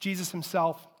 Jesus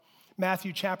himself,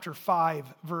 Matthew chapter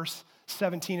 5, verse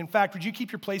 17. In fact, would you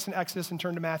keep your place in Exodus and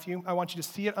turn to Matthew? I want you to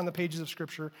see it on the pages of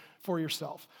Scripture for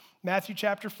yourself. Matthew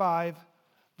chapter 5,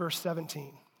 verse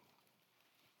 17.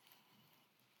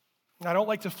 I don't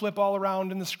like to flip all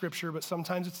around in the Scripture, but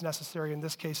sometimes it's necessary. In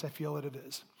this case, I feel that it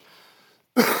is.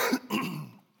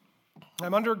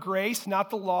 I'm under grace,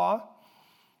 not the law.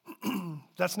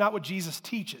 That's not what Jesus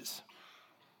teaches.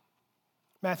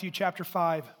 Matthew chapter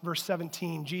 5, verse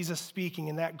 17, Jesus speaking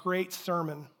in that great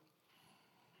sermon.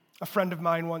 A friend of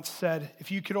mine once said,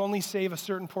 if you could only save a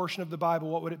certain portion of the Bible,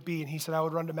 what would it be? And he said, I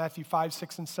would run to Matthew 5,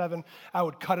 6, and 7. I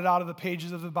would cut it out of the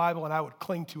pages of the Bible, and I would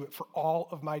cling to it for all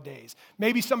of my days.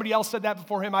 Maybe somebody else said that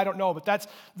before him, I don't know, but that's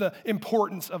the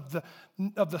importance of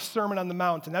the Sermon on the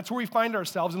Mount. And that's where we find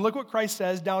ourselves. And look what Christ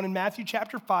says down in Matthew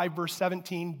chapter 5, verse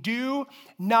 17. Do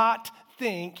not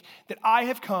think that I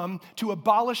have come to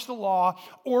abolish the law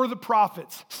or the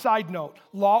prophets. Side note,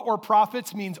 law or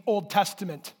prophets means Old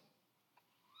Testament.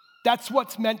 That's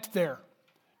what's meant there.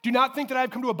 Do not think that I've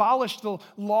come to abolish the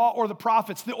law or the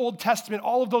prophets, the Old Testament,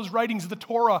 all of those writings of the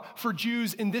Torah for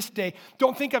Jews in this day.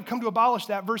 Don't think I've come to abolish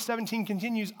that. Verse 17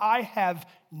 continues, I have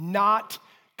not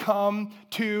come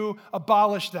to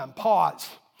abolish them. Pause.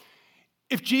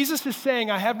 If Jesus is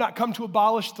saying, I have not come to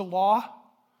abolish the law,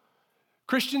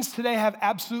 Christians today have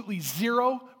absolutely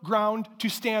zero ground to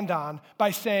stand on by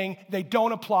saying they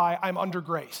don't apply, I'm under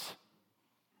grace.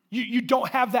 You don't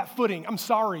have that footing. I'm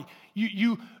sorry.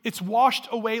 It's washed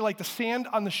away like the sand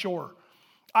on the shore.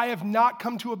 I have not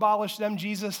come to abolish them,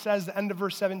 Jesus says, the end of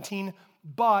verse 17,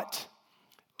 but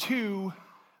to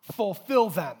fulfill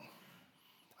them.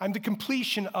 I'm the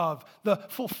completion of, the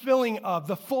fulfilling of,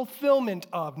 the fulfillment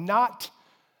of, not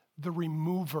the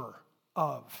remover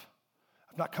of.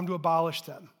 I've not come to abolish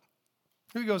them.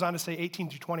 He goes on to say,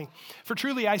 18 through 20, for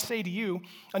truly I say to you,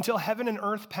 until heaven and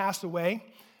earth pass away,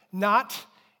 not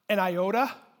an iota,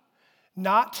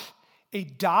 not a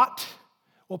dot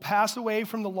will pass away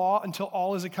from the law until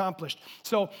all is accomplished.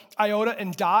 So iota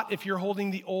and dot, if you're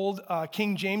holding the old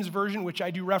King James Version, which I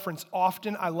do reference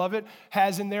often, I love it,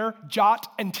 has in there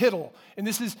jot and tittle. And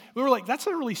we were like, that's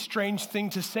a really strange thing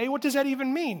to say. What does that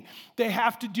even mean? They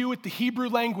have to do with the Hebrew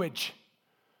language.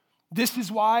 This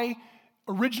is why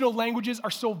original languages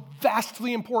are so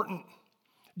vastly important.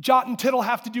 Jot and tittle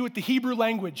have to do with the Hebrew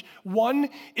language. One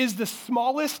is the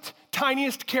smallest,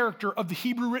 tiniest character of the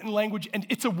Hebrew written language, and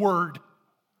it's a word.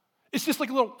 It's just like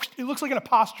it looks like an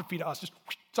apostrophe to us. Just,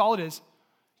 that's all it is.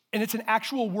 And it's an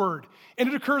actual word. And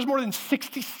it occurs more than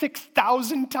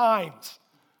 66,000 times.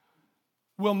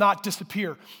 Will not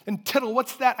disappear. And tittle,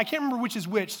 what's that? I can't remember which is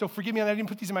which, so forgive me, I didn't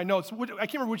put these in my notes. I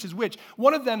can't remember which is which.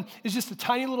 One of them is just a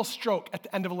tiny little stroke at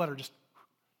the end of a letter, just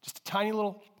a tiny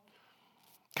little,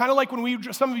 kind of like when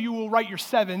some of you will write your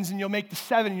sevens, and you'll make the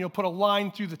 7, and you'll put a line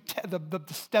through the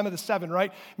stem of the 7,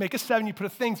 right? Make a 7, you put a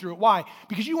thing through it. Why?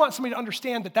 Because you want somebody to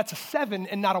understand that that's a 7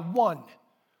 and not a 1.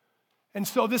 And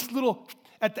so this little,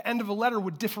 at the end of a letter,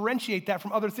 would differentiate that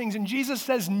from other things. And Jesus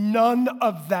says none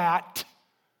of that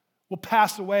will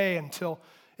pass away until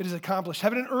it is accomplished.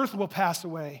 Heaven and earth will pass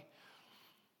away.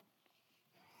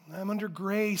 I'm under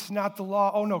grace, not the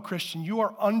law. Oh no, Christian, you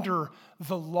are under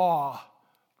the law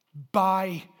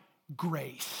by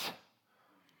grace.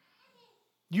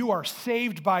 You are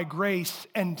saved by grace,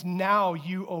 and now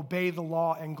you obey the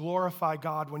law and glorify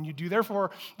God when you do.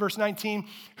 Therefore, verse 19,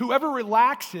 whoever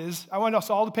relaxes, I want us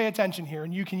all to pay attention here,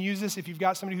 and you can use this if you've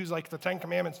got somebody who's like, the 10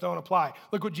 Commandments don't apply.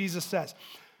 Look what Jesus says.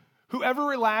 Whoever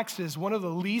relaxes one of the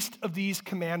least of these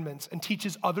commandments and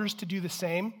teaches others to do the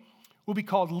same will be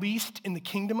called least in the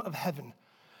kingdom of heaven.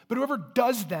 But whoever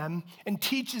does them and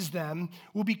teaches them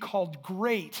will be called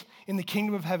great in the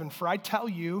kingdom of heaven. For I tell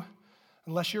you,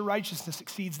 unless your righteousness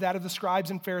exceeds that of the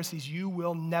scribes and Pharisees, you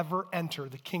will never enter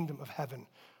the kingdom of heaven.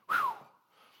 Whew.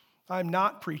 I'm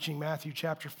not preaching Matthew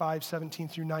chapter 5, 17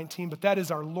 through 19, but that is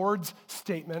our Lord's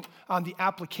statement on the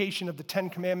application of the 10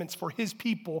 Commandments for his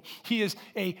people. He is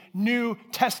a New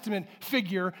Testament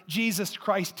figure, Jesus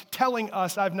Christ, telling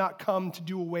us, I've not come to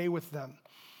do away with them.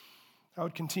 I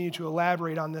would continue to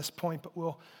elaborate on this point, but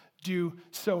we'll do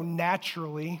so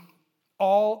naturally.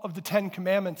 All of the 10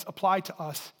 Commandments apply to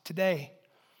us today.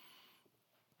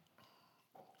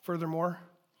 Furthermore,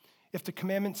 if the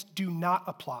commandments do not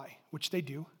apply, which they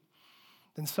do,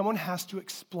 then someone has to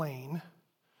explain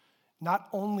not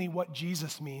only what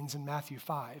Jesus means in Matthew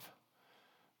 5,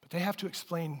 but they have to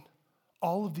explain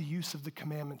all of the use of the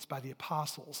commandments by the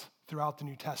apostles throughout the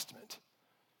New Testament.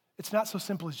 It's not so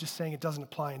simple as just saying it doesn't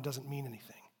apply and doesn't mean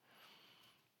anything.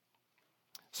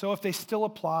 So if they still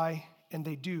apply, and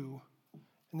they do,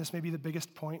 and this may be the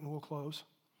biggest point, and we'll close,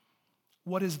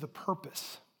 what is the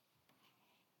purpose?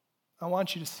 I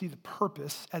want you to see the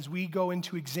purpose as we go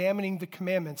into examining the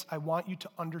commandments. I want you to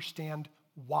understand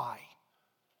why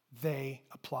they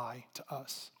apply to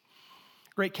us.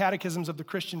 Great catechisms of the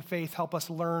Christian faith help us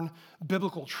learn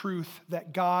biblical truth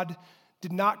that God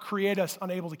did not create us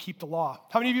unable to keep the law.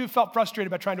 How many of you have felt frustrated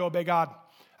by trying to obey God?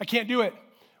 I can't do it.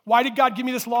 Why did God give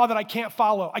me this law that I can't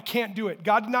follow? I can't do it.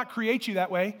 God did not create you that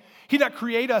way. He did not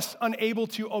create us unable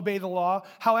to obey the law.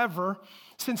 However,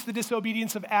 since the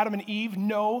disobedience of Adam and Eve,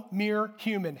 no mere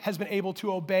human has been able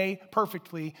to obey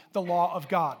perfectly the law of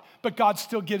God. But God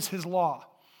still gives his law.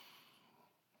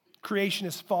 Creation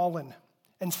is fallen,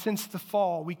 and since the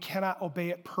fall, we cannot obey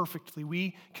it perfectly.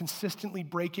 We consistently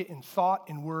break it in thought,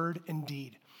 in word, and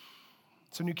deed.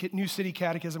 So New City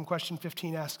Catechism, question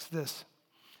 15 asks this.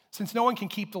 Since no one can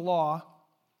keep the law,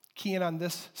 key in on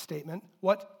this statement,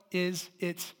 what is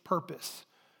its purpose?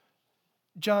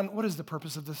 John, what is the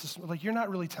purpose of this? Like, you're not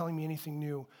really telling me anything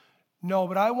new. No,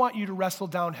 but I want you to wrestle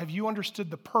down, have you understood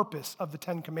the purpose of the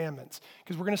 10 Commandments?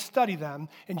 Because we're going to study them,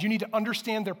 and you need to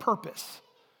understand their purpose.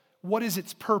 What is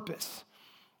its purpose?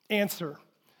 Answer,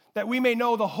 that we may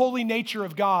know the holy nature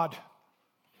of God,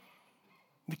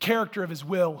 the character of his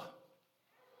will.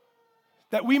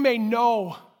 That we may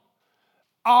know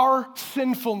our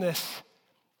sinfulness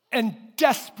and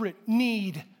desperate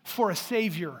need for a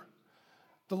Savior.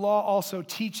 The law also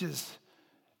teaches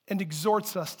and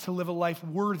exhorts us to live a life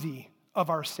worthy of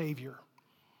our Savior.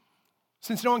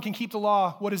 Since no one can keep the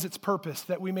law, what is its purpose?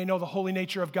 That we may know the holy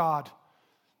nature of God,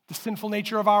 the sinful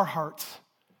nature of our hearts,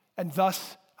 and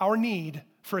thus our need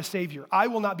for a Savior. I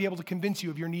will not be able to convince you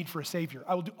of your need for a Savior.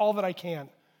 I will do all that I can.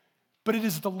 But it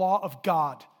is the law of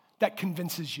God that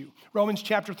convinces you. Romans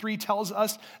chapter 3 tells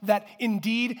us that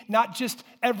indeed, not just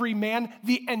every man,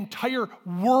 the entire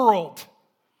world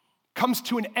comes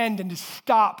to an end and is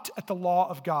stopped at the law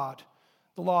of God.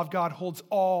 The law of God holds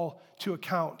all to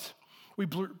account. We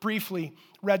briefly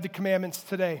read the commandments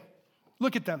today.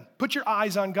 Look at them. Put your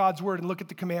eyes on God's word and look at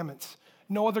the commandments.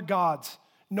 No other gods,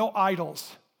 no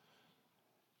idols,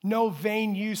 no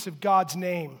vain use of God's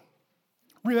name.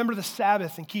 Remember the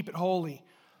Sabbath and keep it holy.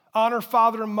 Honor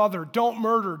father and mother. Don't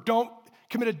murder. Don't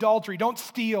commit adultery. Don't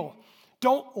steal.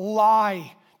 Don't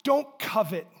lie. Don't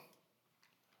covet.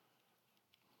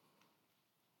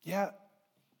 Yeah,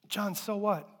 John, so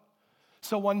what?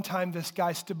 So one time this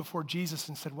guy stood before Jesus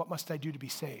and said, what must I do to be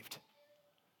saved?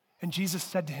 And Jesus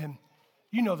said to him,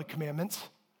 you know the commandments.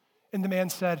 And the man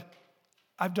said,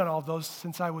 I've done all those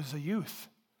since I was a youth.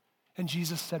 And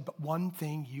Jesus said, but one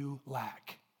thing you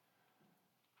lack.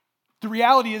 The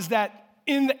reality is that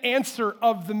in the answer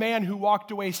of the man who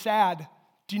walked away sad,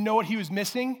 do you know what he was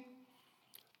missing?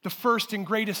 The first and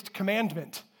greatest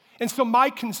commandment. And so my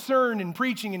concern in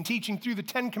preaching and teaching through the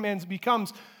 10 Commandments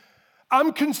becomes,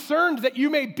 I'm concerned that you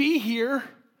may be here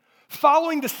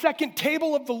following the second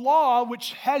table of the law,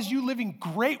 which has you living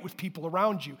great with people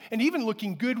around you and even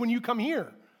looking good when you come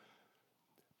here.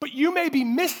 But you may be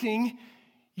missing,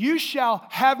 you shall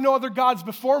have no other gods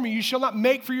before me. You shall not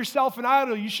make for yourself an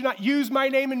idol. You shall not use my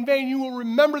name in vain. You will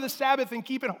remember the Sabbath and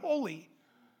keep it holy.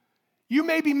 You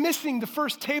may be missing the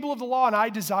first table of the law, and I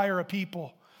desire a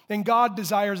people. And God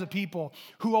desires a people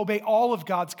who obey all of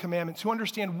God's commandments, who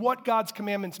understand what God's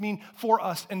commandments mean for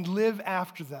us and live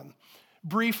after them.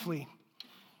 Briefly,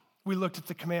 we looked at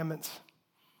the commandments.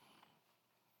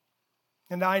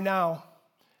 And I now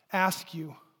ask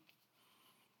you,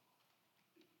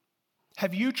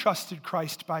 have you trusted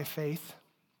Christ by faith?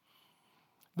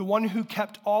 The one who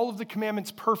kept all of the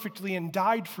commandments perfectly and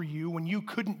died for you when you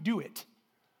couldn't do it.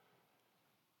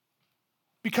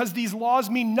 Because these laws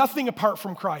mean nothing apart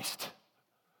from Christ.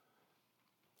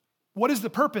 What is the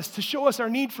purpose? To show us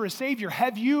our need for a Savior.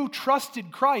 Have you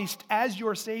trusted Christ as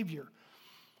your Savior?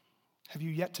 Have you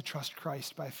yet to trust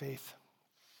Christ by faith?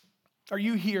 Are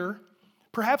you here,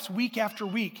 perhaps week after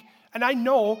week? And I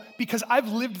know because I've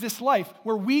lived this life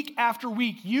where week after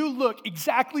week you look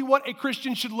exactly what a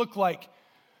Christian should look like.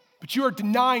 But you are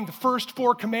denying the first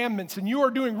 4 commandments and you are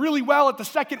doing really well at the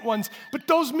second ones, but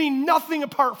those mean nothing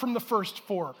apart from the first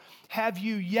 4. Have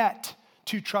you yet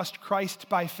to trust Christ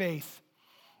by faith?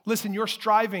 Listen, you're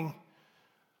striving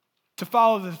to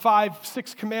follow the 5,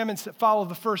 6 commandments that follow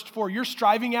the first 4. Your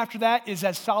striving after that is,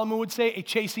 as Solomon would say, a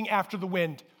chasing after the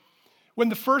wind. When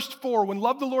the first 4, when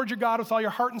love the Lord your God with all your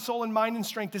heart and soul and mind and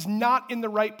strength is not in the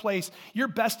right place, your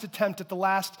best attempt at the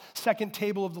last second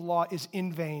table of the law is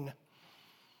in vain.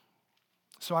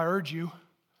 So I urge you,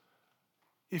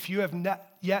 if you have not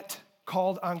yet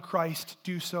called on Christ,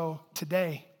 do so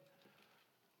today.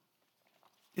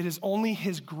 It is only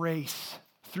His grace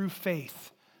through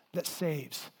faith that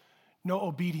saves. No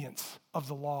obedience of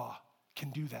the law can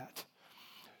do that.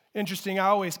 Interesting, I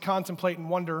always contemplate and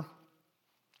wonder,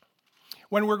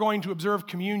 when we're going to observe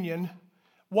communion,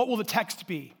 what will the text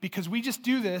be? Because we just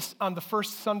do this on the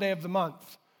first Sunday of the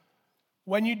month.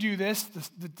 When you do this,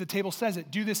 the table says it,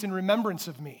 do this in remembrance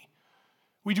of me.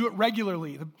 We do it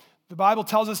regularly. The Bible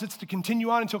tells us it's to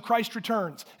continue on until Christ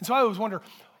returns. And so I always wonder,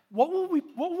 what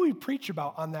will we preach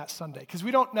about on that Sunday? Because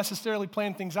we don't necessarily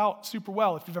plan things out super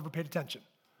well if you've ever paid attention.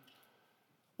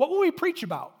 What will we preach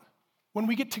about when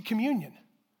we get to communion?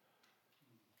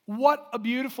 What a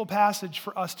beautiful passage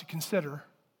for us to consider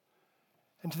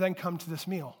and to then come to this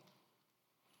meal.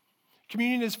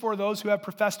 Communion is for those who have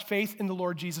professed faith in the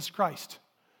Lord Jesus Christ.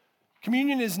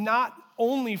 Communion is not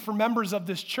only for members of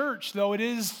this church, though it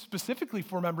is specifically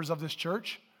for members of this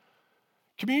church.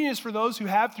 Communion is for those who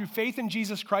have, through faith in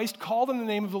Jesus Christ, called on the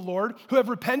name of the Lord, who have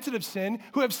repented of sin,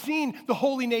 who have seen the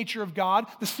holy nature of God,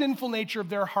 the sinful nature of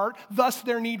their heart, thus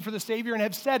their need for the Savior, and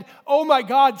have said, "Oh my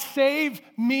God, save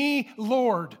me,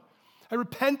 Lord. I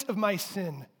repent of my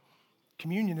sin."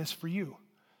 Communion is for you.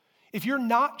 If you're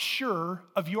not sure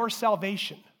of your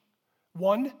salvation,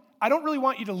 one, I don't really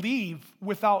want you to leave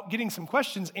without getting some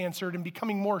questions answered and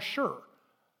becoming more sure.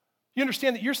 You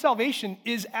understand that your salvation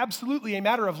is absolutely a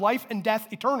matter of life and death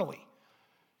eternally.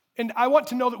 And I want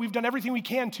to know that we've done everything we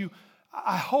can to,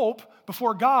 I hope,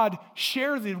 before God,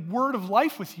 share the word of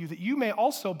life with you, that you may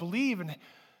also believe and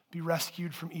be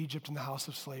rescued from Egypt and the house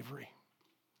of slavery.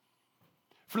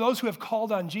 For those who have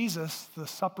called on Jesus, the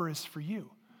supper is for you.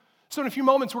 So in a few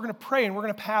moments, we're going to pray and we're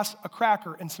going to pass a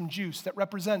cracker and some juice that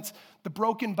represents the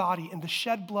broken body and the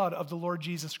shed blood of the Lord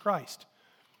Jesus Christ.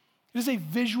 It is a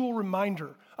visual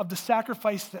reminder of the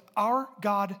sacrifice that our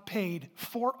God paid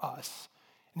for us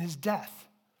in his death.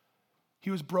 He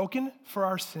was broken for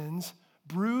our sins,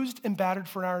 bruised and battered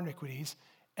for our iniquities,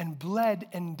 and bled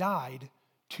and died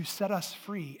to set us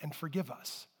free and forgive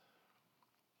us.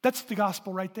 That's the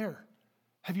gospel right there.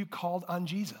 Have you called on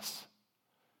Jesus?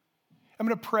 I'm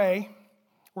going to pray.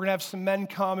 We're going to have some men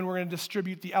come and we're going to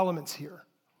distribute the elements here.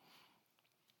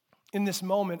 In this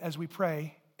moment, as we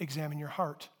pray, examine your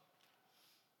heart.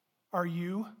 Are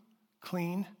you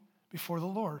clean before the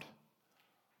Lord?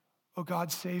 Oh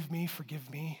God, save me, forgive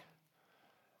me.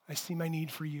 I see my need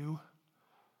for you.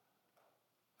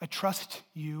 I trust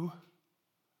you.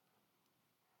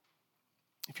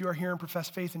 If you are here and profess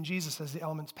faith in Jesus as the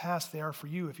elements pass, they are for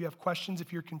you. If you have questions,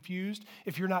 if you're confused,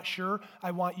 if you're not sure,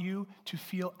 I want you to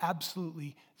feel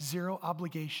absolutely zero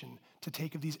obligation to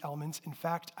take of these elements. In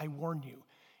fact, I warn you,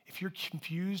 if you're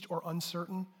confused or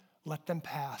uncertain, let them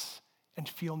pass and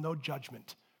feel no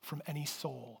judgment from any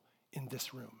soul in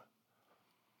this room.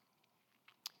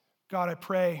 God, I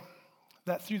pray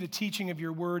that through the teaching of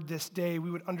your word this day,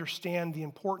 we would understand the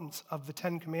importance of the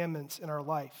 10 Commandments in our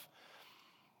life.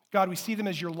 God, we see them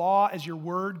as your law, as your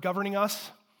word governing us.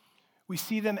 We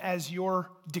see them as your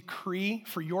decree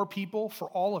for your people for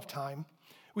all of time.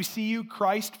 We see you,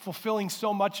 Christ, fulfilling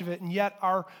so much of it, and yet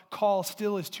our call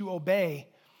still is to obey.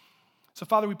 So,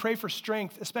 Father, we pray for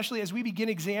strength, especially as we begin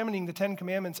examining the 10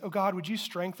 Commandments. Oh, God, would you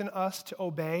strengthen us to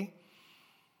obey?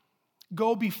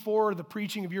 Go before the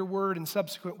preaching of your word in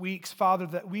subsequent weeks, Father,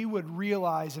 that we would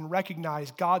realize and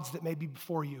recognize gods that may be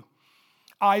before you,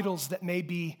 idols that may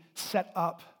be set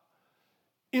up,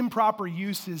 improper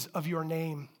uses of your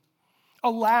name,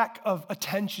 a lack of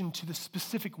attention to the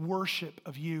specific worship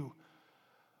of you.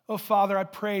 Oh, Father, I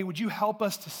pray, would you help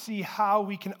us to see how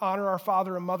we can honor our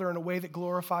father and mother in a way that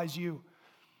glorifies you?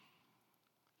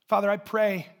 Father, I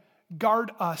pray,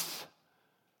 guard us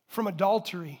from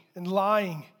adultery and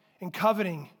lying and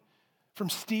coveting, from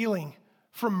stealing,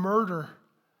 from murder.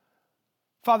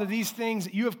 Father, these things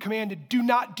that you have commanded, do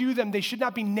not do them. They should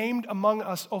not be named among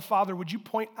us. Oh, Father, would you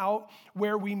point out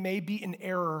where we may be in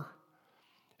error?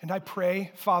 And I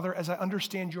pray, Father, as I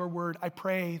understand your word, I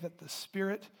pray that the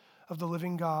Spirit of the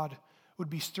living God would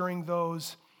be stirring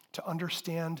those to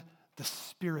understand the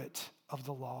spirit of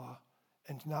the law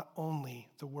and not only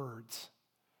the words.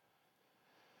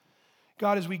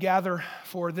 God, as we gather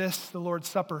for this, the Lord's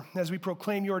Supper, as we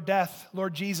proclaim your death,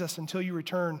 Lord Jesus, until you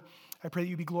return, I pray that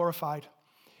you be glorified.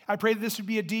 I pray that this would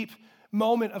be a deep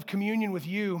moment of communion with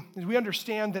you, as we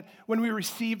understand that when we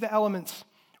receive the elements,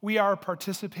 we are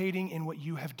participating in what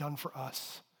you have done for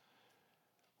us.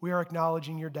 We are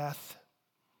acknowledging your death,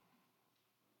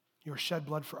 your shed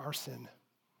blood for our sin.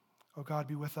 Oh God,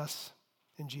 be with us.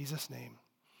 In Jesus' name,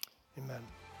 amen.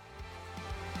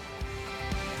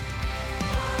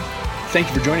 Thank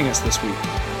you for joining us this week.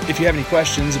 If you have any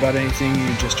questions about anything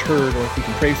you just heard, or if we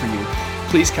can pray for you,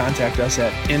 please contact us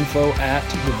at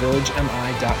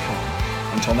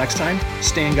info@thevillagemi.com. Until next time,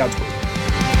 stay in God's Word.